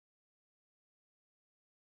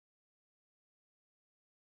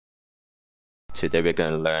Today we're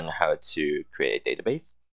going to learn how to create a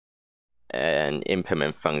database and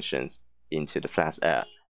implement functions into the Flask app.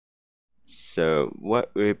 So what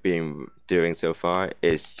we've been doing so far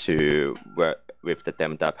is to work with the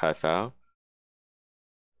demo.py file,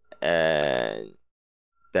 and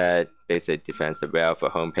that basically defines the rail for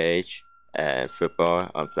homepage and football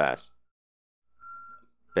on Flask.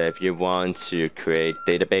 But if you want to create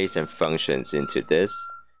database and functions into this,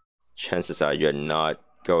 chances are you're not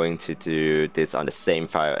going to do this on the same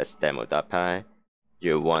file as demo.py.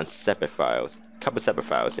 You want separate files, a couple separate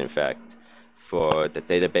files in fact, for the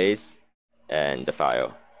database and the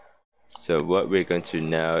file. So what we're going to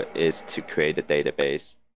now is to create a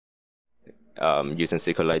database using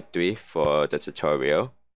SQLite 3 for the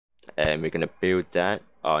tutorial, and we're going to build that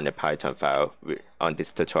on a Python file on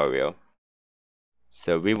this tutorial.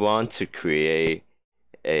 So we want to create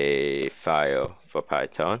a file for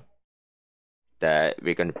Python that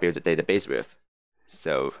we're going to build a database with.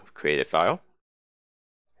 So create a file,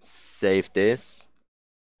 save this,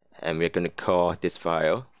 and we're going to call this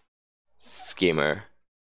file schema.py.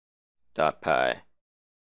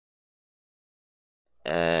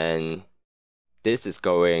 And this is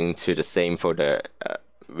going to the same folder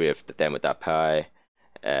with the demo.py,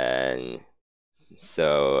 and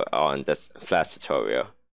so on the Flask tutorial.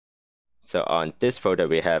 So on this folder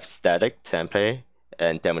we have static, template,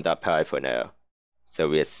 and demo.py for now. So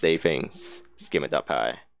we are saving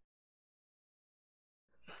schema.py.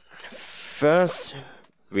 First,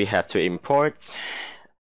 we have to import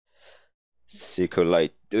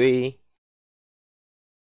SQLite 3.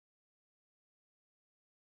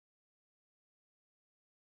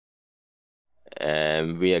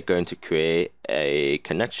 And we are going to create a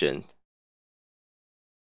connection.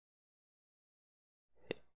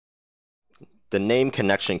 The name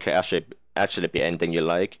connection can actually be anything you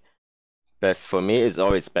like, but for me it's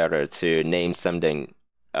always better to name something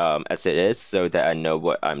as it is so that I know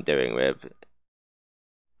what I'm doing with.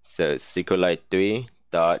 So SQLite 3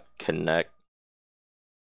 dot connect,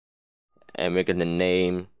 and we're gonna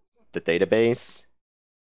name the database.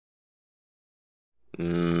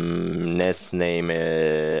 Let's name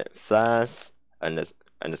it Flask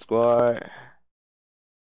underscore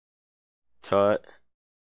tot.db,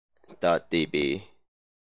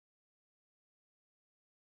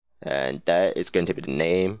 and that is going to be the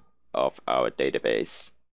name of our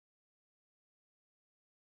database.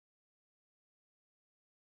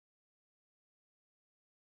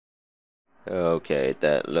 Okay,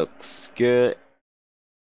 that looks good,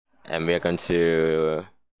 and we're going to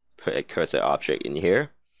put a cursor object in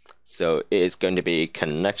here. So it is going to be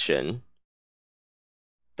connection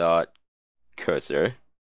dot cursor.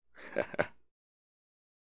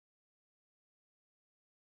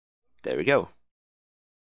 There we go.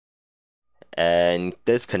 And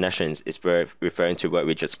this connection is referring to what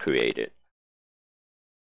we just created.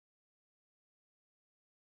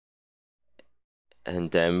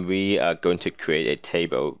 And then we are going to create a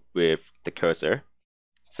table with the cursor.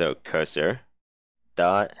 So cursor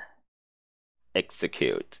dot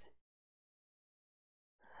execute.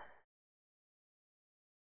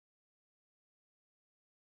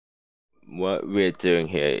 What we're doing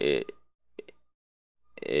here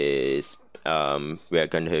is we are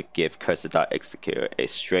going to give cursor.execute a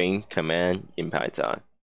string command in Python.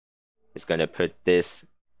 It's going to put this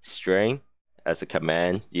string as a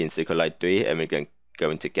command in SQLite 3, and we're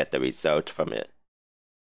going to get the result from it.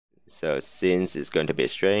 So since it's going to be a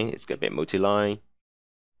string, it's going to be a multi-line,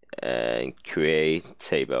 and create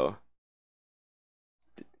table.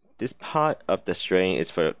 This part of the string is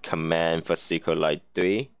for command for SQLite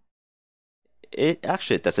 3. It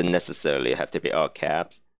actually doesn't necessarily have to be all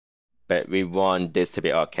caps, but we want this to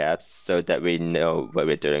be all caps so that we know what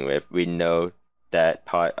we're doing with. We know that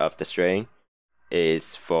part of the string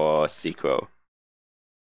is for SQL.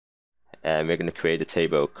 And we're going to create a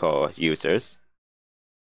table called users.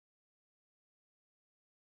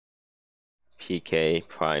 PK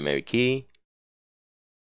primary key,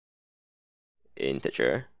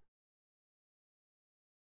 integer,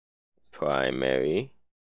 primary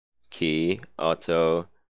key auto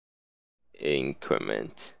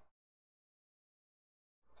increment,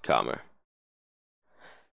 comma.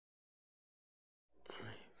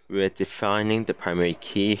 We're defining the primary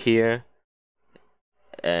key here,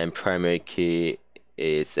 and primary key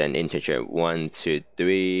is an integer 1, 2,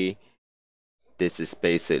 3. This is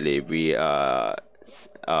basically we are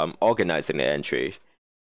organizing the entry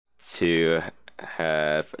to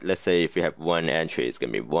have, let's say if we have one entry, it's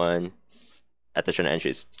going to be 1, additional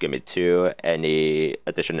entry is going to be 2, any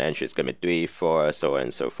additional entry is going to be 3, 4, so on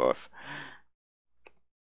and so forth.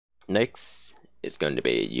 Next is going to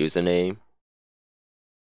be username,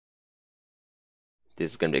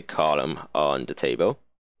 This is going to be column on the table.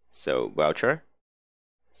 So voucher.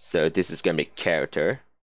 So this is going to be character.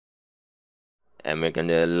 And we're going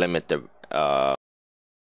to limit the